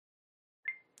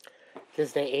This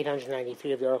is day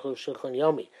 893 of the Aruch Shulchan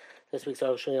Yomi. This week's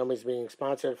Aruch Shulchan Yomi is being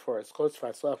sponsored for Skos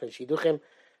Fatzlach and Shiduchim.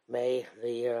 May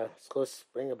the Skos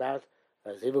bring about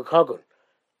Zivug Hagun.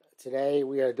 Today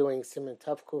we are doing Siman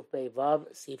Tov Kuf Bei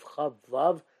Vav Sif Chav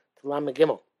Vav Telam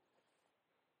Gimel.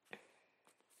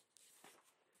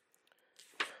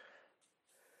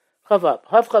 Chav up.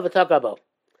 Hav Chav Atakabo.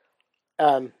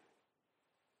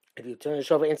 If you turn the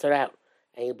shofar inside out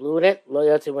and you blew in it, Lo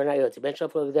Yotzi, we're not Yotzi. Ben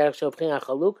Shofar L'Derech Shofchin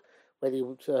HaChaluk. Whether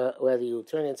you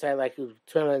turn inside like you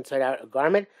turn inside out a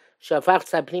garment, you turn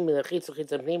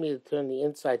the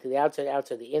inside to the outside,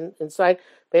 outside the inside,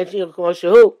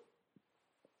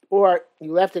 or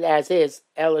you left it as is.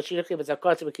 You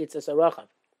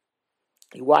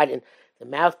widen the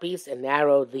mouthpiece and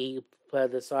narrow the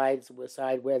side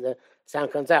where the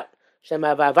sound comes out.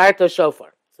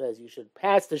 Shofar says you should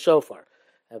pass the shofar.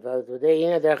 It has to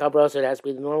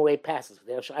be the normal way it passes.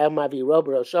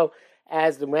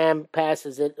 As the ram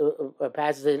passes it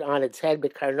on its head,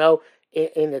 bekarno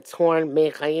in its horn,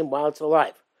 mechayim, while it's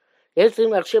alive. We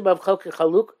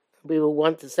will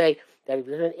want to say that if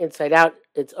you turn it inside out,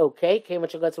 it's okay.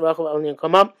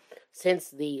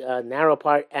 Since the narrow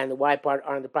part and the wide part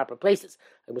are in the proper places.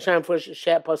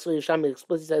 Explicitly says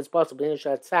it's possible.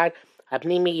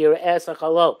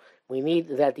 We need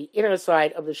that the inner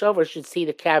side of the shofar should see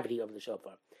the cavity of the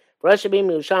shofar. Rosh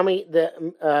Hashanah,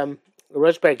 the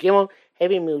Rosh Gimel,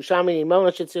 heavy Miushami,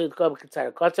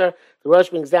 the Rosh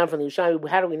brings down from the Ushami.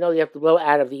 How do we know you have to blow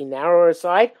out of the narrower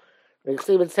side?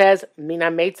 It says,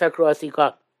 Mina Meitza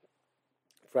Krosika.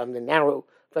 From the narrows,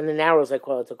 I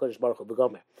call it Kodesh Baruch Hu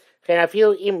B'gomer. Can I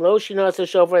feel Im Lo Shino as a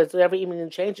shofar? It's never even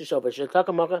change the shofar.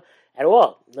 Shetaka at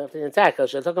all. Left it intact.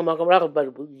 But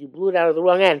you blew it out of the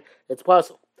wrong end. It's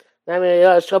possible. But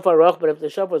if the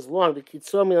shofar is long, the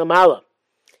Kitzur Milamala,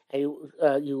 and you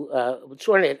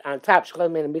shorten it on top, you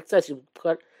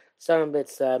cut some of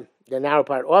its the narrow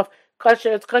part off.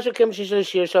 It's kasher kim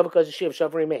shishir shofar because the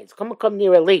shofar remains. Come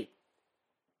near a lead.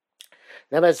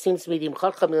 Now it seems to be the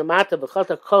imchatcha milamata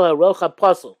v'chatcha kol harocha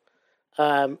puzzle.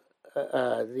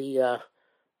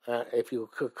 If you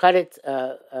cut it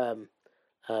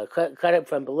cut it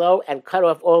from below and cut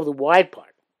off all the wide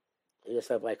part, you just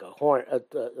have like a horn,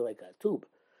 like a tube.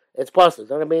 It's possible.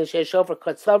 Don't mean shofar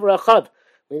cut savra chav.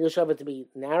 We need the shofar to be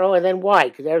narrow and then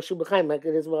wide, because Erev Shubachayim, like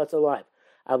it is while it's alive.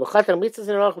 But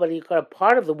you cut a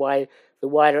part of the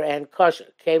wider end kosher.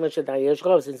 Since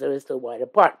there is still a wider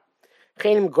part.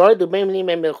 Also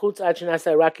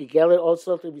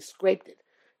to be scraped it,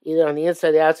 either on the inside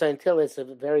or the outside until it's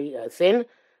very thin.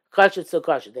 Kosher, still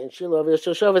kosher. Then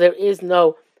shofar, there is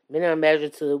no minimum measure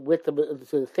to the width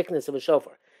to the thickness of a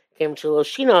shofar.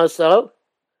 Also,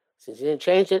 since you didn't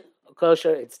change it,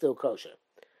 kosher, it's still kosher.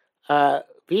 That's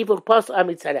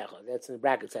in the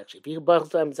brackets actually.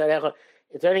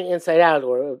 Turning inside out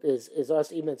or is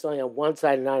also even it's only on one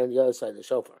side and not on the other side of the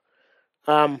shofar.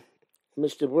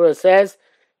 Mr. Brewer says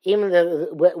even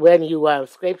when you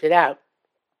scraped it out,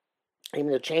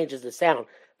 even it changes the sound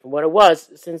from what it was,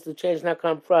 since the change not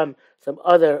come from some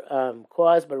other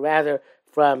cause, but rather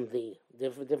from the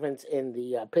difference in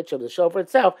the pitch of the shofar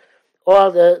itself.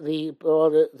 All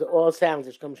sounds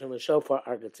which comes from a shofar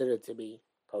are considered to be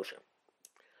kosher.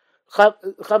 Chav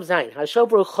Zayin.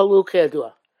 HaShofar Chaluk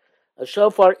Ke'adua. A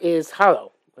shofar is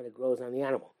hollow when it grows on the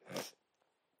animal.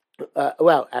 No.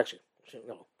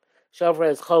 Shofar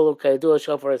is Chaluk Ke'adua.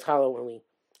 Shofar is hollow when we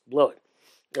blow it.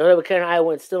 When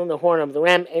it's still in the horn of the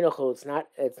ram, it's not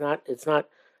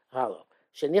hollow.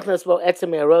 There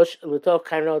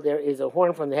is a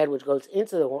horn from the head which goes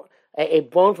into the horn, a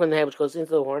bone from the head which goes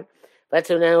into the horn. And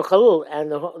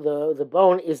the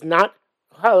bone is not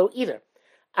hollow either.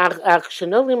 But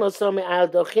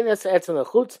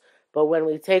when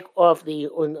we take off the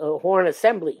horn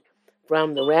assembly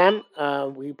from the ram,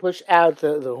 we push out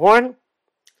the horn.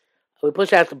 We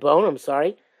push out the bone. I'm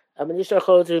sorry.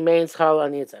 It remains hollow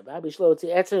on the inside. If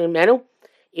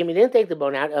you didn't take the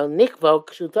bone out,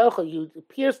 you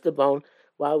pierce the bone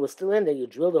while it was still in there. You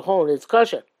drill the hole and it's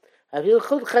kosher. You're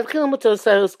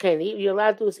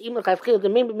allowed to do this even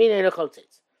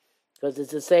because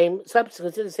it's the same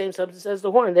substance, the same substance as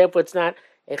the horn. Therefore, it's not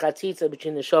a chatzitza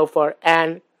between the shofar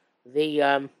and the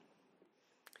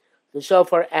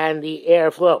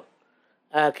airflow.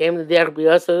 Came the derech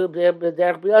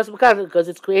b'yasa because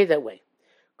it's created that way.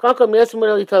 Nevertheless,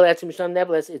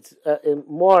 it's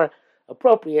more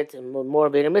appropriate and more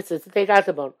of a mitzvah to take out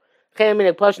the bone.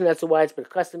 That's a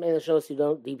widespread custom, and it shows you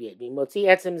don't deviate. If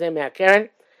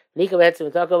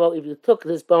you took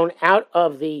this bone out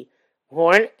of the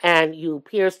horn and you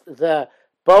pierced the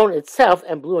bone itself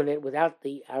and blew in it without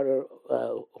the outer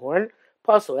horn,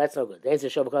 puzzle, that's no good. That's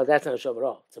not a shofar at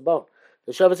all. It's a bone.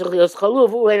 The shofar is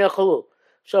chaluv, u'ein chaluv.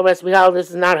 Shofar has to be hollow. This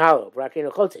is not hollow.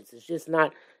 It's just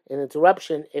not an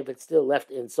interruption if it's still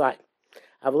left inside.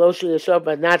 Avloshi the shofar,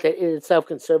 but not that it itself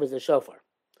can serve as a shofar.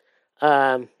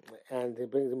 And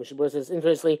the Mishnah Berurah says,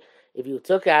 interestingly, if you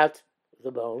took out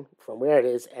the bone from where it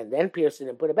is and then pierced it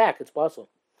and put it back, it's possible.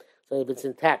 So if it's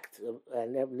intact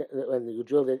and you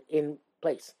drilled it in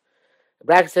place. The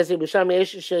bracket says, it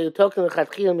says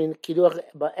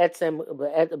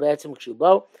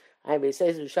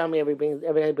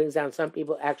everybody brings down some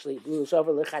people actually do the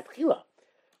shofar lechatchila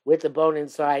with the bone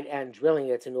inside and drilling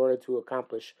it in order to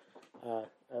accomplish the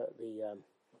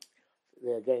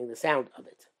getting the sound of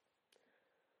it.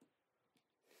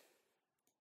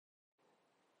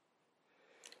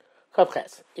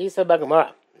 Chavches. Isa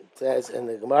Gemara. It says in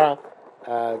the Gemara,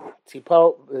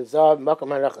 Tipo Zav Makam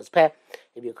Hanachas Peh.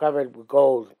 If you're covered with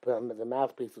gold, the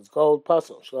mouthpiece is gold,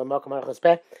 puzzle. Shalom Makam Hanachas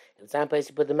Peh. If it's not a place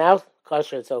you put the mouth,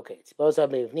 kosher, it's okay. Tipo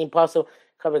Zav Mivnim puzzle,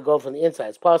 covered gold from the inside.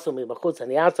 It's puzzle, Mivachutz on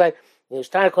the outside. If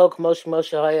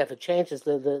it changes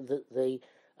the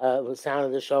sound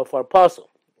of the shofar, puzzle.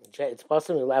 It's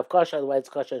puzzle, you have kosher, otherwise it's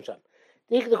kosher and sham.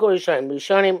 The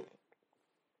Rishonim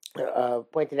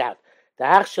pointed out.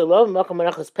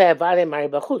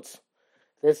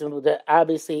 This is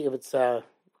obviously if it's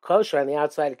kosher on the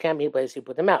outside, it can't be a place you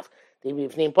put the mouth.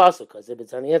 Because if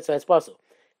it's on the inside, it's possible.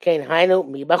 So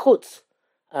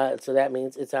that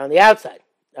means it's on the outside.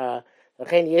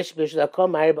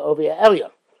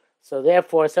 So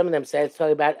therefore, some of them say it's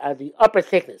talking about the upper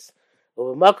thickness.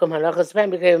 And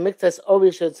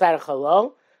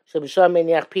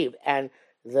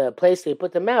the place where you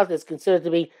put the mouth is considered to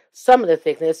be some of the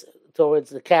thickness towards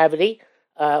the cavity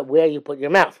where you put your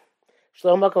mouth.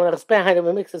 And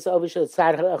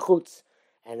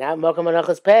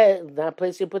that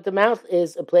place you put the mouth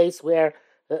is a place where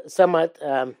somewhat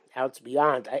out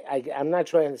beyond. I'm not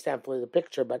sure I understand fully the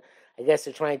picture, but I guess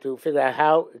they're trying to figure out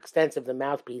how extensive the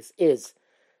mouthpiece is.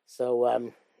 So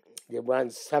it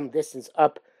runs some distance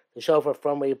up the shofar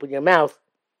from where you put your mouth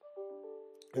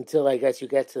until I guess you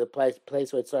get to the place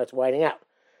where it starts widening out.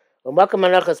 So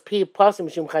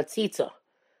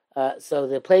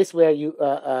the place where you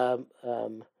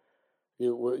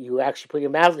actually put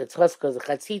your mouth, it's because the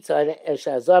chatzitza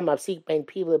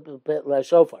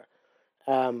shofar,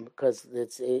 because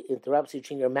it interrupts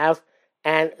between your mouth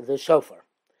and the shofar.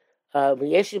 And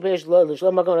those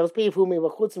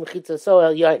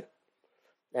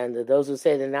who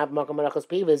say the not makam menachos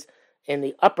piv is in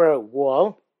the upper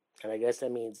wall, and I guess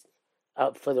that means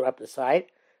further up the side,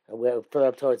 further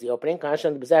up towards the opening.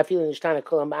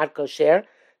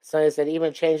 So that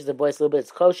even changes the voice a little bit.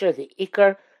 It's kosher. The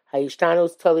ikar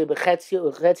hayishtanus tali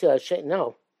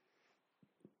b'chetzio.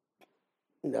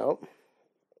 No.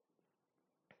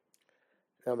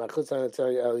 Machutz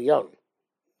elyon.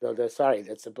 No, they're sorry.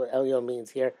 That's the elyon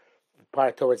means here,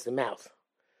 part towards the mouth.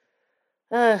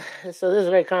 So this is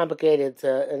a very complicated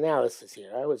analysis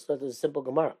here. I always thought this was a simple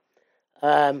Gemara.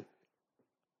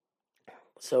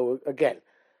 So again,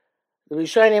 the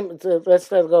Rishonim. Let's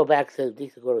go back to the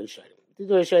Rishonim. The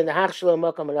Rishonim. The hach shalom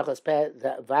makam menachos peh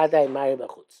vaday mari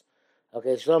b'chutz.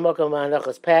 Okay, shalom makam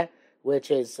menachos peh, which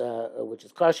is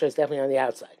kosher, is definitely on the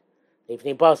outside. If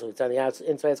it's possible, it's on the outside.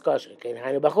 Inside it's kosher. Okay,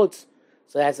 hainu b'chutz.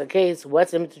 So that's the case.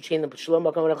 What's in between the shalom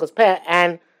makam menachos peh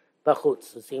and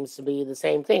b'chutz? It seems to be the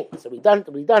same thing. So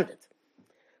redundant.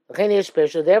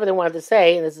 Therefore, they wanted to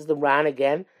say, and this is the Ran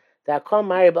again, that kol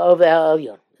mari ba'over el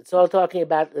elyon. It's all talking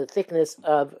about the thickness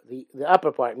of the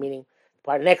upper part, meaning the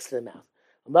part next to the mouth.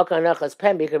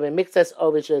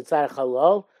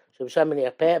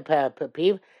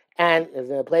 And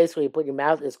the place where you put your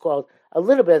mouth is called a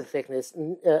little bit of thickness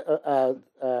to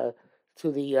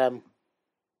the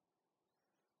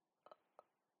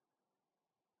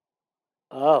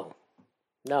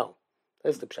no,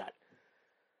 there's the shot.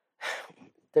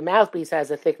 The mouthpiece has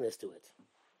a thickness to it.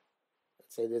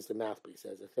 Let's say the mouthpiece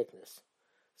has a thickness.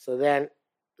 So then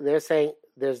they're saying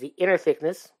there's the inner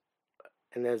thickness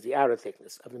and there's the outer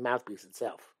thickness of the mouthpiece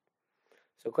itself.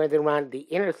 So according to Ran, the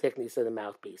inner thickness of the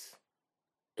mouthpiece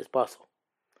is possible.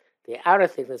 The outer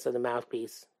thickness of the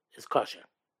mouthpiece is kosher.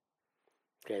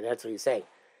 Okay, that's what he's saying.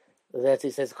 That's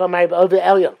he says, the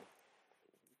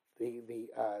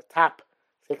top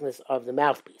thickness of the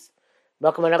mouthpiece.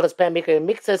 And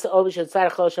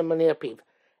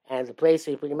the place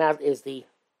where you put your mouth is the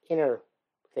inner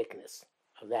thickness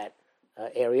of that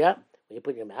area where you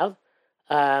put your mouth.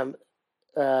 That's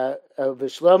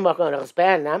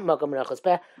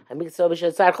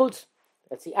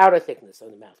the outer thickness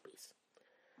of the mouthpiece.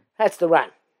 That's the Ran.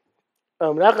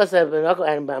 And the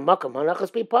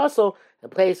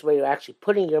place where you're actually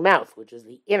putting your mouth, which is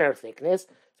the inner thickness,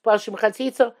 Pashim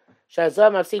Chatzitza,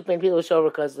 Shazam Mafsik Ben Pilu Shofar,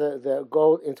 because the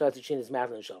gold interrupts between his mouth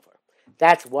and the shofar.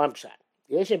 That's one shot.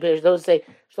 The Yishin Pirish, those say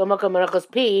Shlomaka Menachos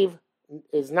Piv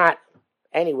is not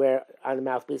anywhere on the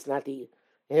mouthpiece, not the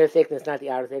inner thickness, not the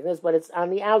outer thickness, but it's on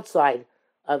the outside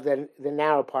of the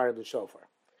narrow part of the shofar.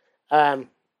 In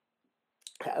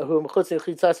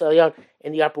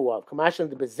the upper wall. Kamashon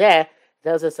the Bezeh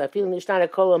tells us, I feel Nishtana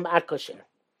Kolam at kosher.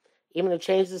 Even if it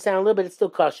changes the sound a little bit, it's still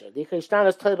kosher. Because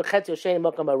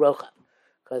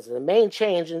the main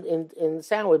change in the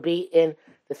sound would be in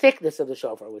the thickness of the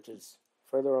shofar, which is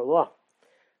further along.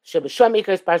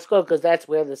 Because that's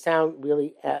where the sound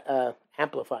really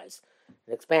amplifies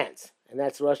and expands. And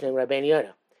that's the Rosh Hashanah Rabbeinu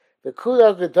Yonah. The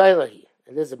kula gedoylahi,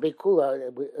 and this is a big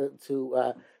kula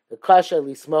to the kasha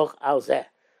lismoch al zeh.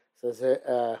 So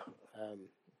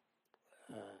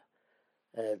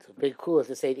it's a big kula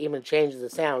to say it even changes the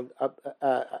sound up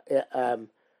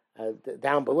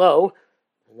down below.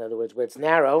 In other words, where it's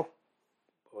narrow,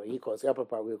 or he calls the upper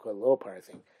part, we would call the lower part, I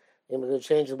think. Even if it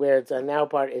changes where it's a narrow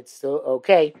part, it's still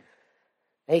okay.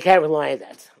 And you can't rely on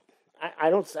that.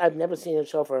 I've never seen a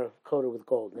shofar coated with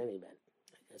gold in any event.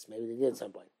 I guess maybe they did at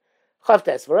some point.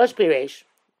 Chavtes, Rosh Piresh,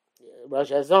 Rosh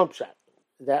has his own pshat.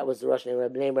 That was the Rosh name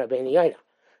Rabbeinu Yonah.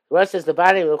 The Rosh is the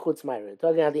bottom of the Chutz Ma'ira,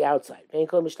 talking on the outside. The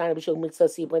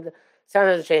sound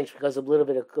hasn't changed because of a little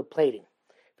bit of plating.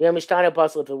 If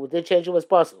it did change, it was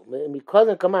possible. Because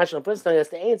in Kamash, the first time, it's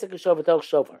the ain't like a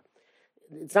shofar.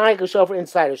 It's not like a shofar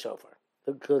inside a shofar,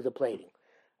 the plating.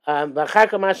 Then it's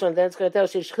going to tell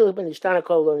you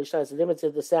the difference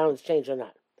if the sound is changed or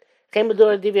not.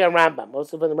 Rambam.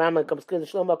 Most of the Rambam comes to the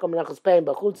Shalom Makam Menachos Peh and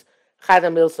Bachutz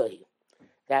Chadam Milsahi.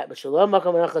 That Shalom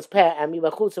Makam Menachos Peh and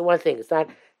Bachutz are one thing. It's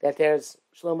not that there's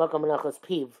Shalom Makam Menachos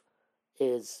Piv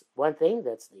is one thing.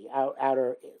 That's the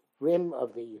outer rim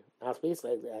of the mouthpiece,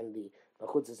 and the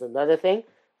Bachutz is another thing.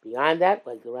 Beyond that,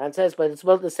 like the Ran says, but it's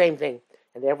both the same thing,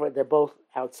 and therefore they're both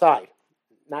outside,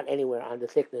 not anywhere on the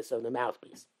thickness of the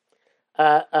mouthpiece.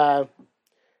 If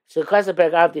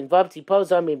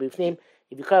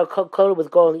you coat it with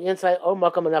gold on the inside, or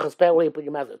makam menachos peh, where you put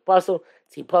your mouth, it's possible.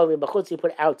 You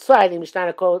put it outside, and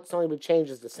mishnah coat, it's only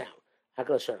changes the sound.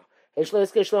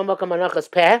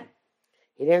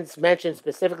 He didn't mention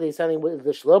specifically something with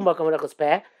the shalom makam menachos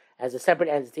peh as a separate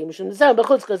entity,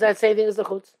 because that same thing as the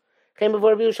chutz.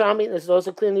 This is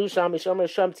also clear in the Yerushalmi. Shomer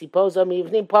sham tzipoza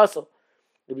mivnim pasul.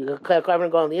 If you cover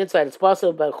and go on the inside, it's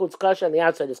possible, but chutz kasher on the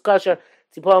outside is kasher.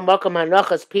 Tzipoza makam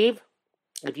menachos piv.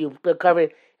 If you cover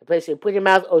it in place you put your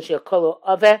mouth, or she'akolo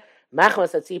ave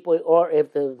machmas atzipoy, or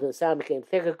if the sound became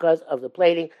thicker because of the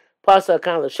plating, pasul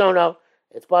akan l'shono.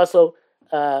 It's pasul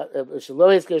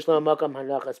shelo hizkir shelo makam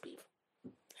menachos piv.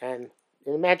 And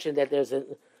it mentioned that there's a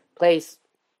place.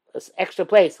 An extra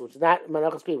place, which is not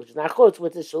menachos piv, which is not chutz,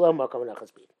 which is shalom makam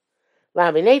menachos piv.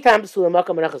 V'nei tam b'sulam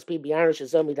makam menachos piv b'yanu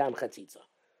shezom midam chatzitza.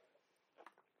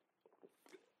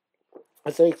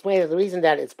 And so he explained that the reason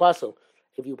that it's possible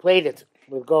if you plate it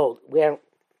with gold, where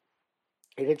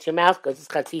it hits your mouth, because it's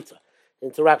chatzitza,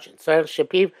 interruption. So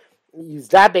shapiv, you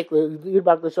zabik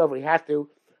yudbak the shofar. You have to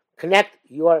connect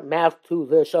your mouth to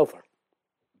the shofar.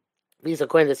 These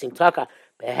according to Simtaka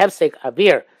behefsek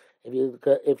avir.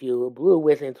 If you blew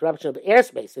with interruption of the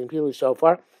airspace in Pilu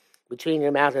shofar, between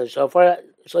your mouth and the shofar,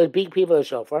 so big people of the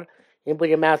shofar, you put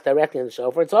your mouth directly in the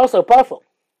shofar, it's also puffle.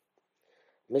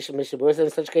 Mishnah Berurah says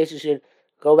in such cases you should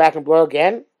go back and blow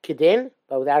again, kidin,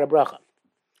 but without a bracha.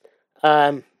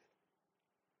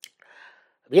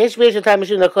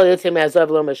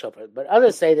 But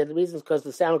others say that the reason is because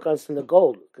the sound comes from the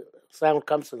gold. Sound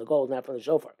comes from the gold, not from the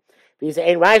shofar. Because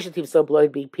ain't raishativ so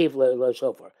blowed big people of the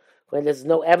shofar. When there's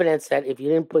no evidence that if you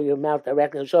didn't put your mouth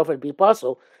directly in the shofar, it'd be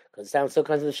possible, because the sound still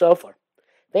comes in the shofar.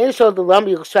 Then show the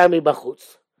lumbi yuksharmi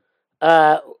bachutz.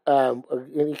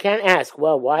 You can't ask,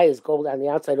 well, why is gold on the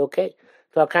outside okay?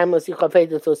 We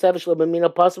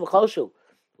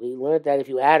learned that if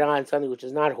you add on something which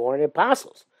is not horn, it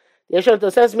passes. When you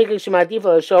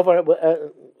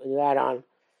add on,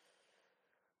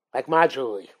 like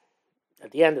modularly,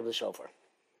 at the end of the shofar.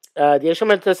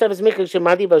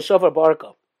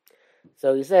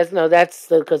 So he says, no, that's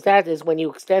because that is when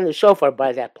you extend the shofar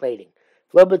by that plating.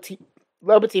 It's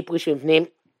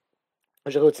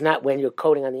not when you're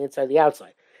coating on the inside, the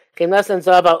outside.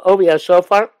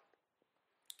 Shofar.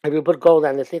 If you put gold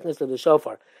on the thickness of the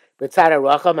shofar,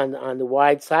 on the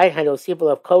wide side,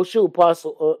 of koshu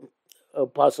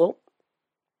puzzle.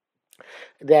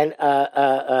 Then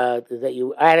that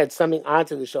you added something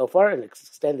onto the shofar and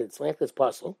extended its length as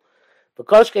puzzle. The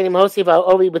Yeshu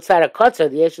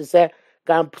said,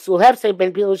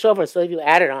 so if you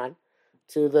add it on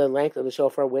to the length of the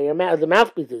shofar where the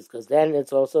mouthpiece is, because then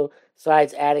it's also,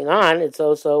 besides adding on, it's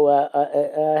also a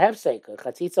hefsek, a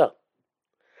chatzitza.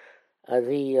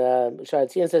 The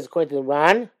Sharatzian says, according to the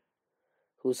Ran,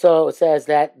 who says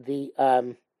that the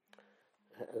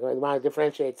Ran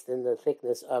differentiates in the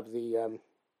thickness of the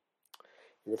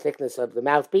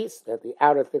mouthpiece, that the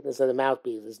outer thickness of the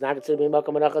mouthpiece is not considered to be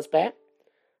makom menachas peh.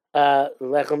 The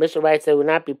Lechem Mishnah writes that it would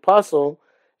not be possible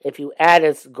if you add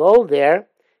its gold there,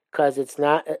 because it's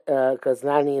not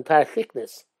not in the entire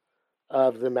thickness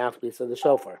of the mouthpiece of the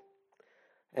shofar.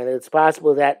 And it's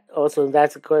possible that also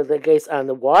that's the case on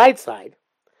the wide side.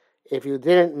 If you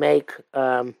didn't make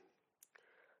in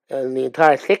the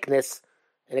entire thickness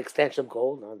an extension of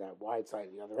gold on that wide side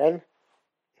of the other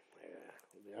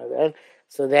end,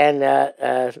 so then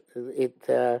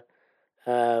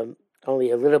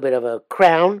only a little bit of a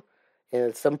crown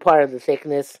and some part of the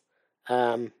thickness,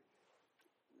 and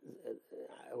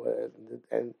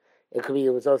it could be, it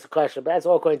was also kosher, but that's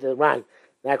all according to the Ran,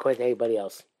 not according to anybody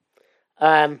else.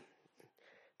 Back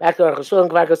to our Chashul and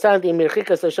Kvarkosanti,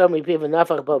 Mirchikas Lashom Ripiv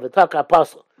Nafach Bo V'Taka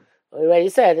Apostle. We already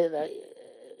said,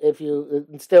 if you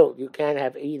still, you can't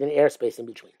have even airspace in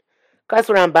between.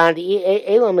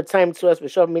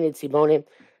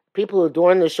 People who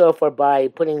adorn the shofar by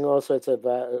putting all sorts of,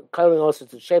 coloring all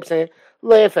sorts of shapes in it,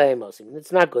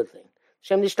 it's not a good thing.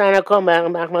 Maybe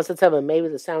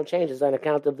the sound changes on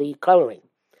account of the coloring.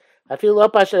 I feel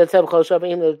even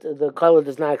the color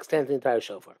does not extend to the entire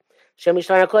shofar.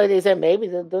 They said maybe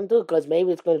they don't do it because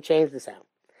maybe it's going to change the sound.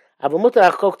 But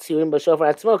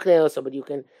you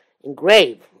can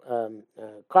engrave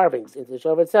carvings into the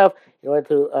shofar itself in order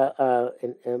to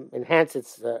enhance it.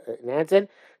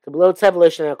 To below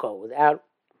without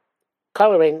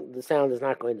coloring, the sound is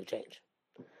not going to change.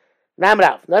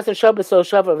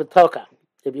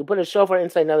 If you put a shofar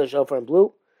inside another shofar in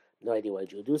blue, no idea why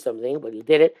you would do something, but you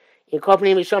did it. If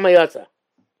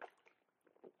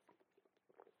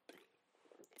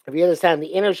you understand the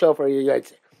inner shofar, you're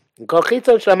yotze. In kol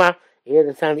chitzon shama, you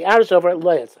understand the outer shofar,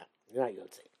 lo yotze. You're not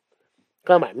yotze.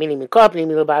 Come on, meaning mikopni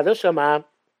milabado shama.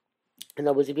 In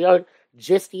other words, if you heard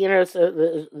just the inner,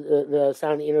 the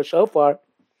sound of the inner shofar,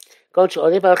 go to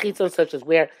oliv al chitzon, such as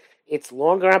where it's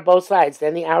longer on both sides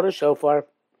than the outer shofar.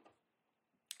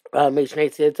 Mishnei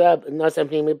tzitza nasam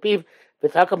pnim piv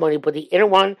v'takamon. You put the inner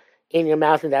one in your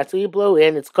mouth, and that's what you blow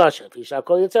in. It's kosher.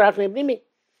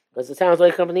 Because the sounds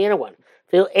like come from the inner one.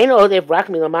 And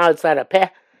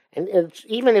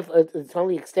even if it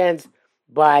only extends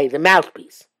by the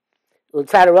mouthpiece, and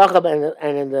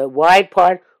in the wide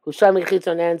part,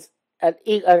 ends at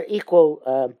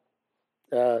equal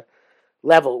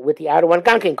level with the outer one,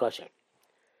 gankin kosher.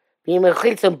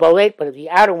 But if the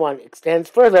outer one extends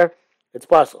further, it's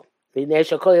possible.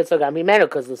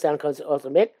 Because the sound comes also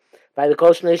mid by the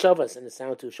kosher shofars and the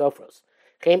sound to shofars.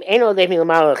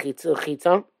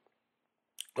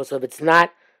 Also, if it's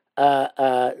not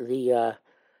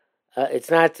it's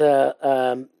not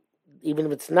even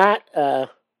if it's not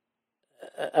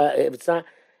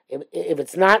if it's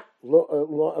not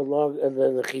long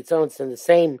the chitzon, it's in the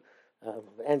same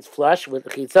ends flush with the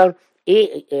chitzon.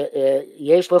 Then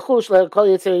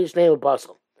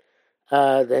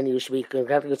you should be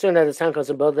concerned that the sound comes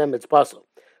from both of them. It's possible.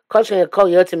 It's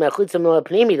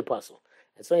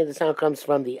only the sound comes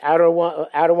from the outer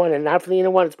one, and not from the inner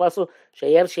one. It's possible.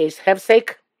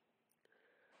 Hefsek,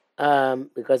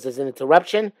 because there's an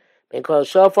interruption. Being called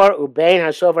shofar, ubein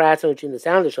hashofar between the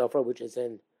sound of the shofar, which is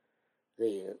in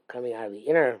the coming out of the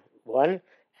inner one,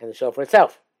 and the shofar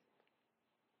itself.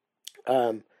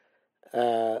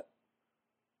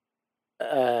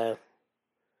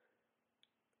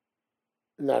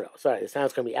 No, sorry, the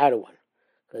sound's going to be outer one,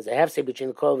 because the hefsek between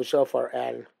the call of the shofar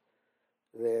and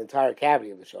the entire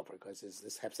cavity of the shofar, because there's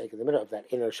this hefsek in the middle of that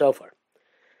inner shofar.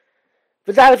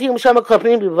 And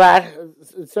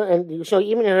you show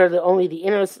even heard only the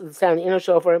inner sound, the inner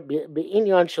shofar, way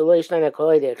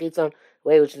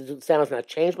which the sound is not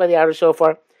changed by the outer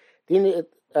shofar.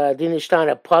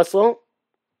 Apostle.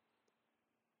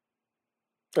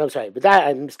 I'm sorry, but that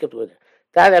I skipped over there.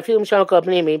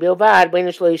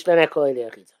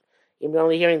 Even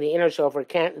only hearing the inner shofar,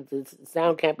 the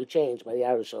sound can't be changed by the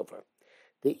outer shofar.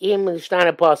 The im nishtan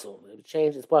apostle, if it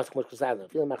changes, it's possible.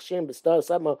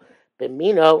 And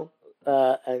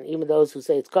even those who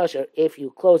say it's kosher, if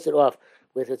you close it off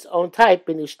with its own type,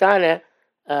 if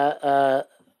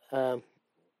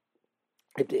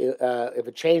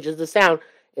it changes the sound,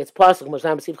 it's possible. No,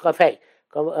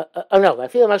 I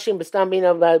feel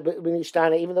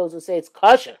even those who say it's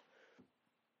kosher,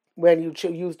 when you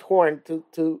used horn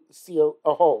to seal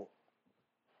a hole,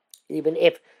 even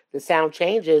if the sound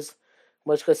changes,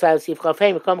 Much kasai sif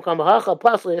chafim come hacha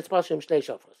pasli it's pashim shnei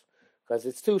shofros because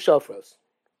it's two shofros.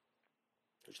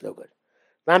 It's no good.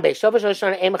 Lambe shofar Rosh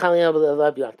Hashanah ein mechal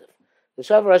yontif yontif. The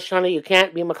shofar Rosh Hashanah you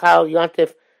can't be mechal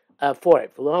yontif for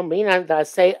it. V'lo minan da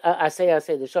say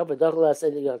the shofar dochel say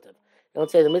the yontif.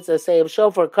 Don't say the mitzvah say of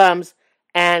shofar comes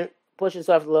and pushes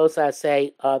off the losa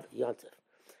say of yontif.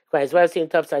 As well as seeing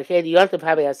tough side here, the yontif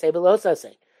have a say below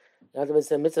say. Yontif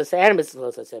is a mitzvah say and mitzvah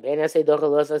losa say. And I say dochel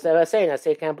losa say I say and I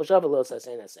say can't push off a losa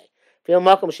say and I say. Feel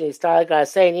makom sheni style I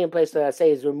say and even place that I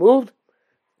say is removed.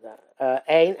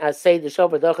 Ein I say the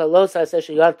shofar dochel losa say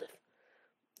yontif.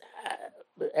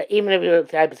 Even if you're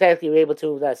hypothetically you're able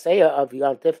to say of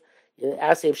yontif,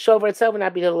 I say shofar itself would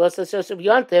not be the losa say of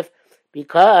yontif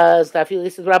because that feels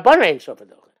this is rabbanon ain't shofar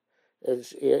dochel.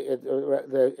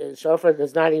 The shofar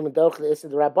does not even dochel this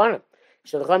is the rabbanon.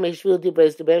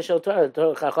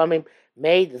 Chachamim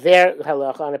made their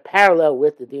halacha on a parallel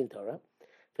with the din Torah.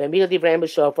 And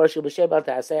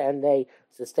they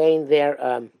sustained their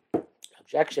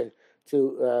objection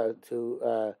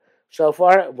to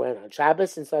shofar when on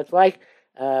Shabbos and such like.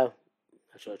 Not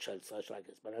sure such like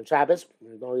this, but on Shabbos, it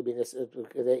would only be this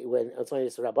when it's only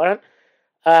this rabbanon,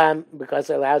 because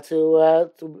they're allowed to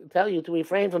tell you to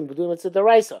refrain from doing it to the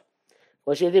Raisa.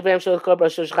 Right? The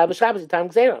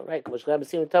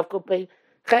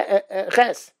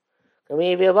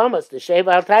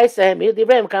Sheva Al Taisa,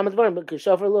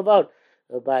 Shofar Levot.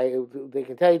 They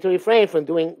can tell you to refrain from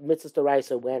doing mitzvahs to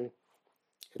Raisa when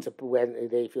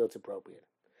they feel it's appropriate.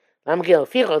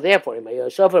 Therefore, okay,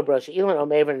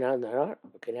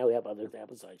 now we have other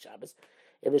examples on Shabbos.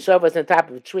 If the shofar is on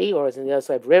top of a tree or is in the other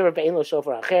side of a river, he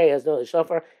has no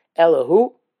shofar,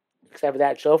 Elahu, except for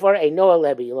that shofar, a Noah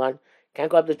Lebi Elon, can't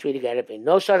go up the tree to get it.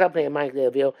 No shut up in mind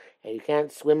and you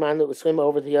can't swim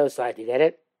over to the other side to get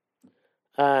it.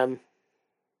 It's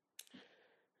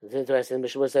interesting.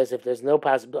 Mishnah says if there's no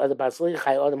other possibility,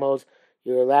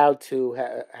 you're allowed to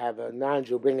have a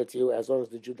non-Jew bring it to you as long as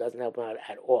the Jew doesn't help him out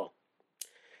at all.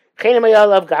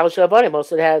 Also,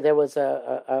 there was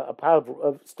a pile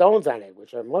of stones on it,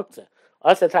 which are muktzah.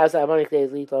 Also,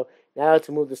 now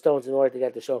to move the stones in order to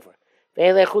get the shofar.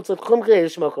 You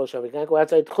can't go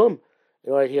outside Tchum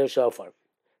in order to hear shofar.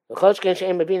 So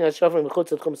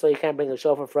you can't bring a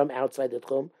shofar from outside the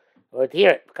Tchum in order to hear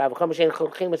it.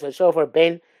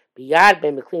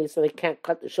 So they can't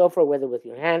cut the shofar whether with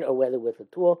your hand or whether with a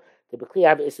tool. The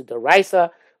B'kliyab is a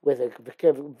deraisa. With a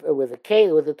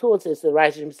tool, it's the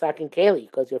raisa misakin keli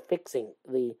because you're fixing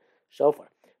the shofar.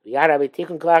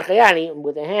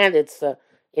 With a hand, it's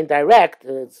indirect.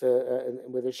 It's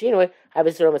with a shinoi.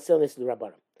 Havisir masilnis the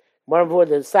rabbanim. More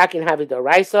important, the sakin havi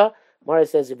deraisa. Mara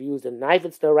says if you use a knife,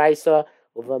 it's deraisa.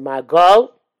 With a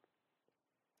magal,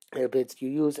 if you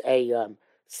use a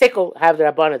sickle, have the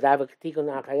rabbanim. Have a tikun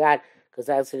achayat because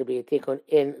that's going to be a tikun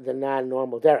in the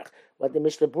non-normal derech. What the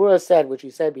Mishnah Berurah said, which he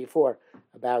said before,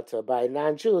 about by a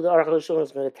non-Jew, the Aruch HaShulchan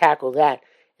is going to tackle that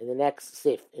in the next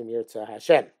sif in Yirtzeh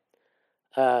Hashem.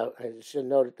 I should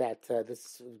note that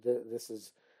this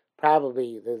is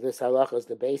probably this halacha is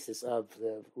the basis of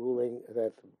the ruling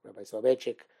that Rabbi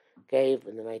Soloveitchik gave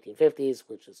in the 1950s,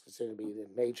 which is considered to be the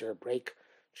major break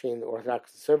between the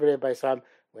Orthodox and conservative by some,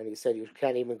 when he said you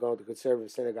can't even go to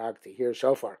conservative synagogue to hear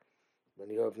shofar when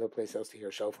you have no place else to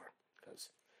hear shofar,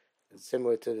 because it's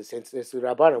similar to the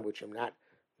Rabbanim, which I'm not,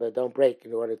 but don't break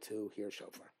in order to hear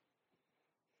shofar.